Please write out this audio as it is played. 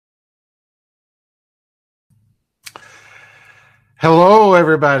Hello,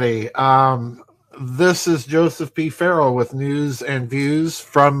 everybody. This is Joseph P. Farrell with news and views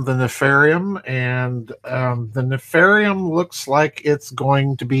from the Nefarium, and the Nefarium looks like it's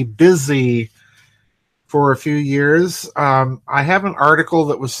going to be busy for a few years. I have an article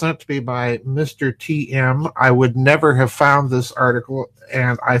that was sent to me by Mr. TM. I would never have found this article,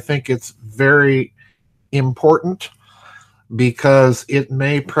 and I think it's very important because it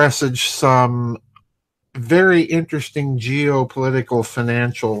may presage some very interesting geopolitical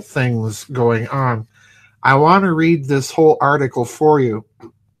financial things going on. I want to read this whole article for you.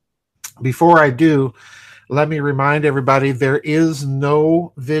 Before I do, let me remind everybody there is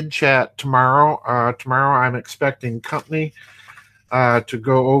no vid chat tomorrow. Tomorrow I'm expecting company to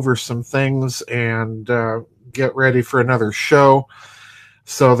go over some things and get ready for another show.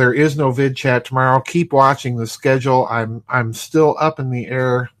 So there is no vid chat tomorrow. Keep watching the schedule. I'm still up in the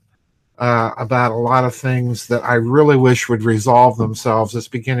air about a lot of things that I really wish would resolve themselves. It's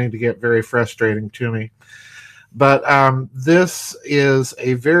beginning to get very frustrating to me. But this is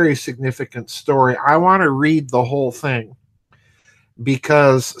a very significant story. I want to read the whole thing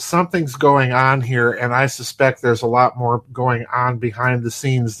because something's going on here, and I suspect there's a lot more going on behind the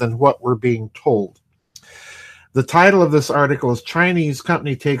scenes than what we're being told. The title of this article is Chinese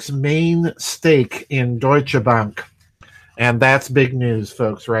Company Takes Main Stake in Deutsche Bank. And that's big news,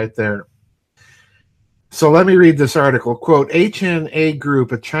 folks, right there. So let me read this article. Quote, HNA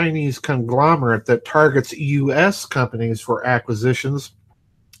Group, a Chinese conglomerate that targets U.S. companies for acquisitions,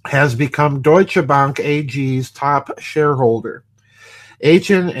 has become Deutsche Bank AG's top shareholder.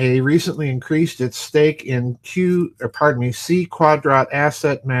 HNA recently increased its stake in C Quadrat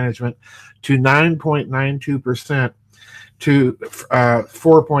Asset Management to 9.92% to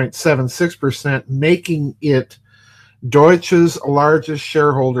 4.76%, making it Deutsche's largest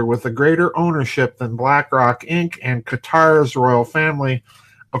shareholder with a greater ownership than BlackRock Inc. and Qatar's royal family,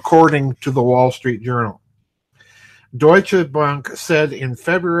 according to the Wall Street Journal. Deutsche Bank said in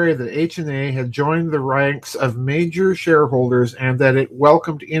February that HNA had joined the ranks of major shareholders and that it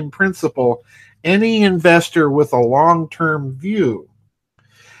welcomed in principle any investor with a long-term view.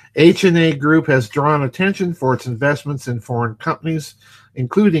 HNA Group has drawn attention for its investments in foreign companies,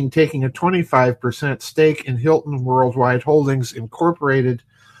 including taking a 25% stake in Hilton Worldwide Holdings Incorporated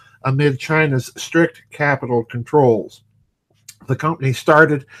amid China's strict capital controls. The company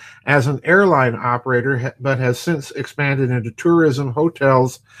started as an airline operator, but has since expanded into tourism,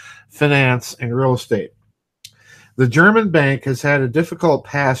 hotels, finance, and real estate. The German bank has had a difficult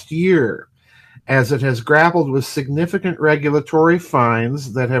past year, as it has grappled with significant regulatory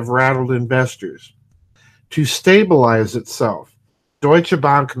fines that have rattled investors. To stabilize itself, Deutsche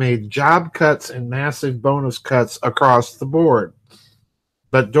Bank made job cuts and massive bonus cuts across the board.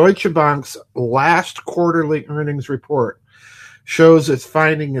 But Deutsche Bank's last quarterly earnings report shows it's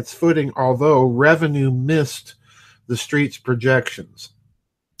finding its footing, although revenue missed the street's projections.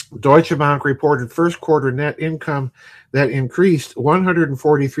 Deutsche Bank reported first quarter net income that increased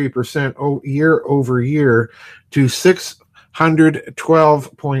 143% year over year to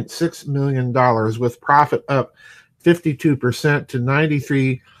 $612.6 million, with profit up 52% to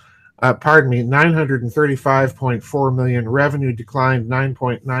 935.4 million. Revenue declined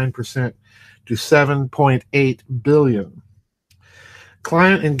 9.9% to 7.8 billion.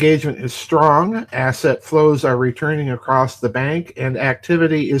 Client engagement is strong. Asset flows are returning across the bank, and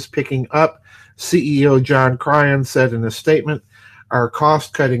activity is picking up. CEO John Cryan said in a statement, "Our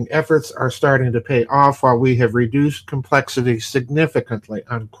cost-cutting efforts are starting to pay off while we have reduced complexity significantly,"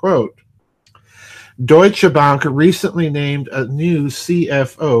 unquote. Deutsche Bank recently named a new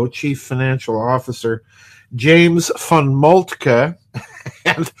CFO, Chief Financial Officer, James von Moltke.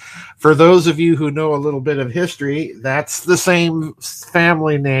 And for those of you who know a little bit of history, that's the same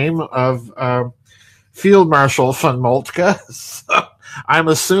family name of Field Marshal von Moltke. So I'm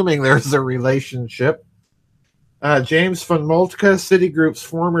assuming there's a relationship. James von Moltke, Citigroup's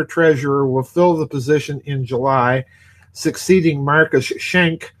former treasurer, will fill the position in July, succeeding Markus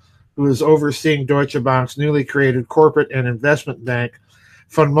Schenk, who is overseeing Deutsche Bank's newly created corporate and investment bank.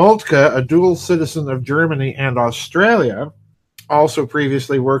 Von Moltke, a dual citizen of Germany and Australia, also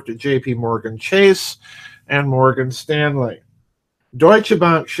previously worked at J.P. Morgan Chase and Morgan Stanley. Deutsche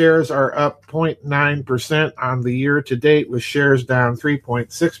Bank shares are up 0.9% on the year to date, with shares down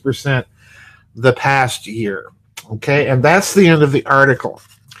 3.6% the past year. Okay, and that's the end of the article.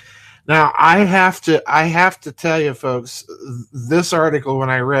 Now, I have to tell you, folks, this article, when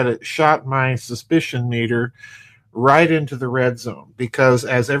I read it, shot my suspicion meter right into the red zone, because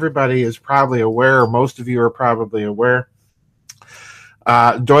as everybody is probably aware, or most of you are probably aware,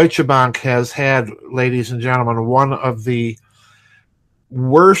 Deutsche Bank has had, ladies and gentlemen, one of the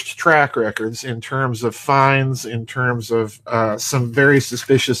worst track records in terms of fines, in terms of some very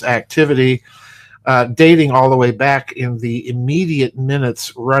suspicious activity, dating all the way back in the immediate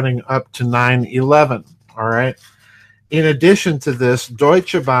minutes running up to 9/11. All right. In addition to this,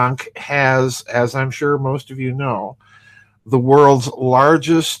 Deutsche Bank has, as I'm sure most of you know, the world's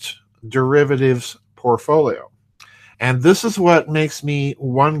largest derivatives portfolio. And this is what makes me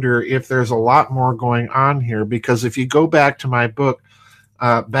wonder if there's a lot more going on here, because if you go back to my book,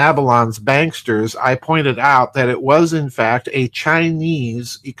 Babylon's Banksters, I pointed out that it was, in fact, a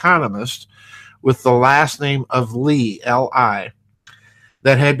Chinese economist with the last name of Li, L-I,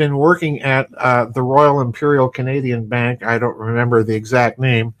 that had been working at the Royal Imperial Canadian Bank. I don't remember the exact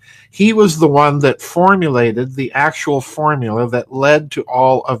name. He was the one that formulated the actual formula that led to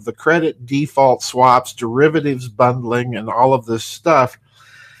all of the credit default swaps, derivatives bundling, and all of this stuff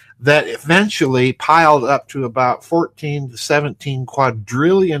that eventually piled up to about 14 to 17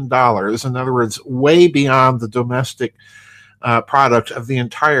 quadrillion dollars. In other words, way beyond the domestic product of the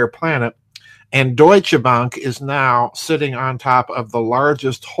entire planet. And Deutsche Bank is now sitting on top of the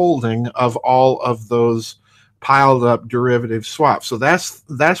largest holding of all of those piled up derivative swaps. So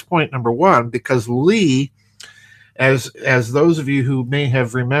that's point number one, because Li, as those of you who may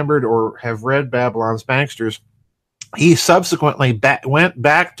have remembered or have read Babylon's Banksters, he subsequently went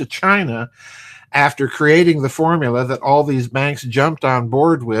back to China after creating the formula that all these banks jumped on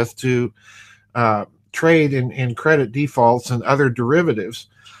board with to trade in credit defaults and other derivatives.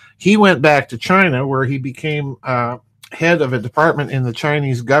 He went back to China, where he became head of a department in the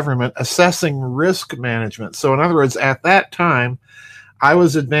Chinese government assessing risk management. So in other words, at that time, I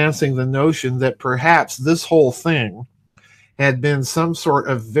was advancing the notion that perhaps this whole thing had been some sort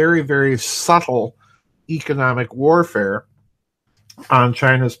of very, very subtle economic warfare on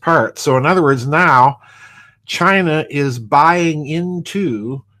China's part. So in other words, now China is buying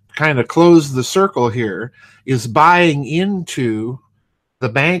into, kind of close the circle here, is buying into the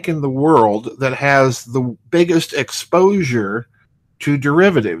bank in the world that has the biggest exposure to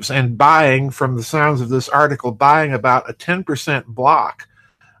derivatives, and buying, from the sounds of this article, buying about a 10% block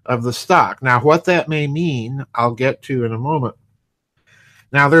of the stock. Now, what that may mean, I'll get to in a moment.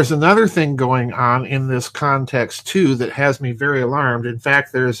 Now, there's another thing going on in this context, too, that has me very alarmed. In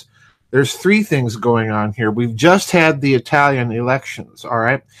fact, there's three things going on here. We've just had the Italian elections, all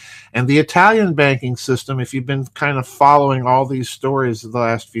right? And the Italian banking system, if you've been kind of following all these stories of the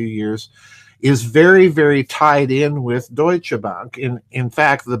last few years, is very, very tied in with Deutsche Bank. In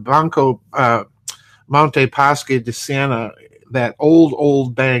fact, the Banco Monte Paschi di Siena, that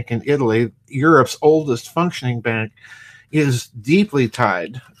old bank in Italy, Europe's oldest functioning bank, is deeply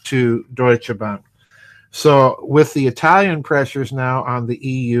tied to Deutsche Bank. So with the Italian pressures now on the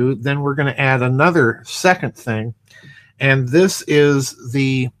EU, then we're going to add another second thing, and this is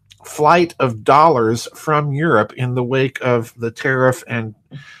the flight of dollars from Europe in the wake of the tariff and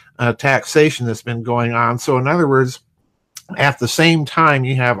taxation that's been going on. So in other words, at the same time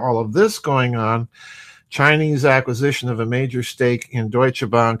you have all of this going on, Chinese acquisition of a major stake in Deutsche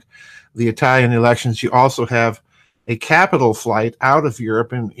Bank, the Italian elections, you also have a capital flight out of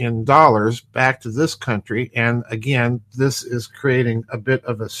Europe in dollars back to this country. And again, this is creating a bit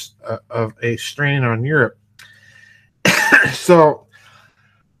of a strain on Europe. So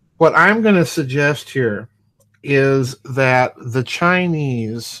what I'm going to suggest here is that the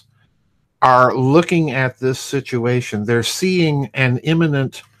Chinese are looking at this situation. They're seeing an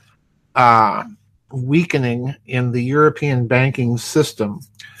imminent weakening in the European banking system.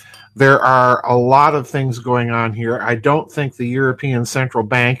 There are a lot of things going on here. I don't think the European Central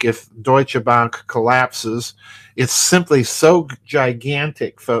Bank, if Deutsche Bank collapses, it's simply so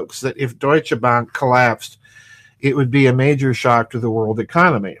gigantic, folks, that if Deutsche Bank collapsed, it would be a major shock to the world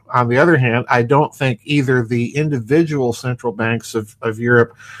economy. On the other hand, I don't think either the individual central banks of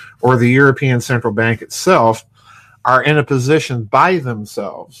Europe or the European Central Bank itself are in a position by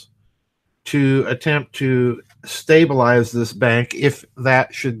themselves to attempt to stabilize this bank if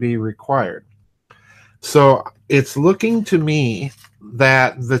that should be required. So it's looking to me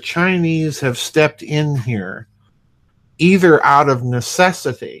that the Chinese have stepped in here either out of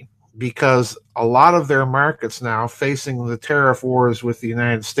necessity, because a lot of their markets now, facing the tariff wars with the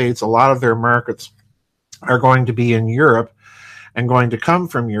United States, a lot of their markets are going to be in Europe and going to come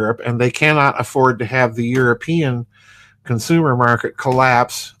from Europe, and they cannot afford to have the European consumer market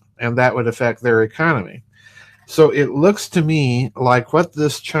collapse, and that would affect their economy. So it looks to me like what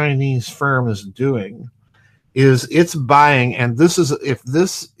this Chinese firm is doing is it's buying, and this is,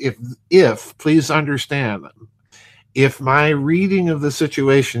 if please understand, if my reading of the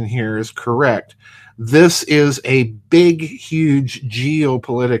situation here is correct, This is a big, huge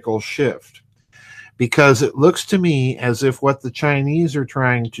geopolitical shift, because it looks to me as if what the Chinese are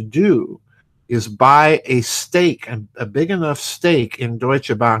trying to do is buy a stake, a big enough stake in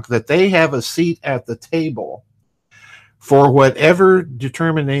Deutsche Bank that they have a seat at the table for whatever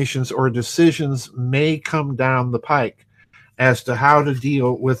determinations or decisions may come down the pike as to how to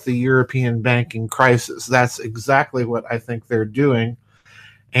deal with the European banking crisis. That's exactly what I think they're doing.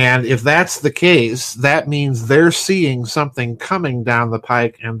 And if that's the case, that means they're seeing something coming down the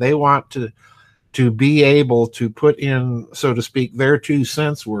pike, and they want to be able to put in, so to speak, their 2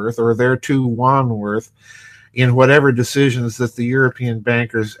 cents worth or their 2 yuan worth in whatever decisions that the European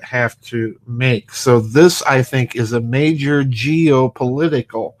bankers have to make. So this, I think, is a major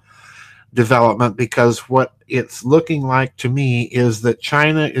geopolitical development, because what it's looking like to me is that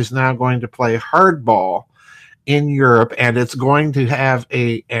China is now going to play hardball in Europe, and it's going to have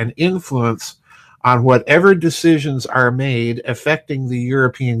an influence on whatever decisions are made affecting the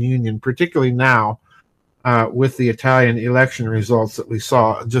European Union, particularly now with the Italian election results that we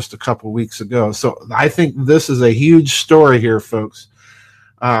saw just a couple weeks ago. So I think this is a huge story here, folks.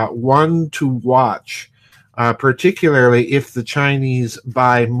 One to watch, particularly if the Chinese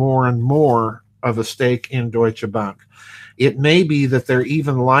buy more and more of a stake in Deutsche Bank. It may be that they're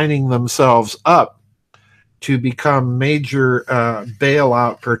even lining themselves up to become major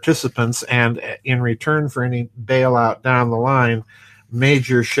bailout participants, and in return for any bailout down the line,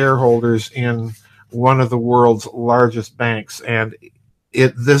 major shareholders in one of the world's largest banks. And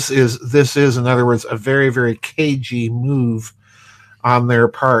this is, in other words, a very, very cagey move on their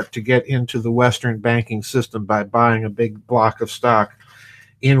part to get into the Western banking system by buying a big block of stock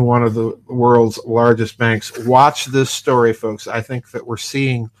in one of the world's largest banks. Watch this story, folks. I think that we're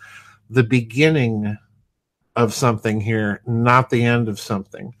seeing the beginning of something here, not the end of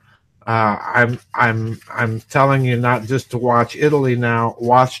something. I'm telling you not just to watch Italy now,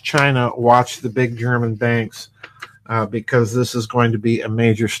 watch China, watch the big German banks, because this is going to be a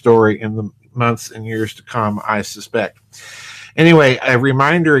major story in the months and years to come, I suspect. Anyway, a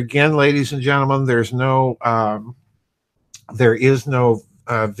reminder again, ladies and gentlemen, there is no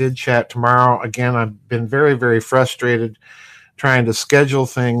vid chat tomorrow. Again, I've been very, very frustrated trying to schedule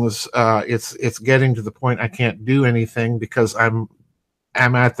things. It's getting to the point I can't do anything because I'm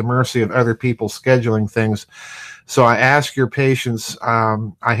at the mercy of other people scheduling things. So I ask your patience.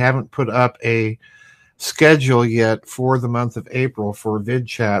 I haven't put up a schedule yet for the month of April for vid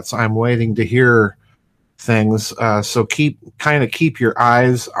chats. I'm waiting to hear things. So keep your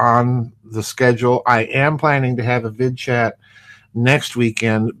eyes on the schedule. I am planning to have a vid chat next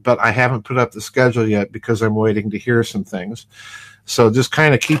weekend, but I haven't put up the schedule yet because I'm waiting to hear some things. So just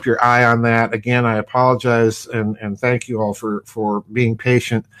kind of keep your eye on that. Again, I apologize and thank you all for being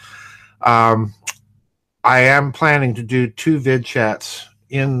patient. I am planning to do 2 vid chats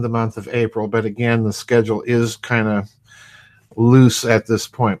in the month of April, but again, the schedule is kind of loose at this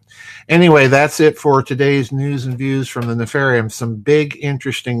point. Anyway, that's it for today's news and views from the Nefarium. Some big,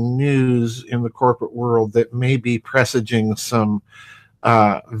 interesting news in the corporate world that may be presaging some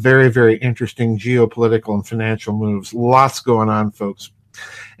very, very interesting geopolitical and financial moves. Lots going on, folks.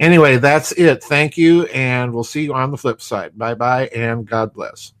 Anyway, that's it. Thank you, and we'll see you on the flip side. Bye-bye, and God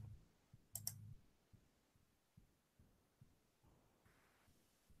bless.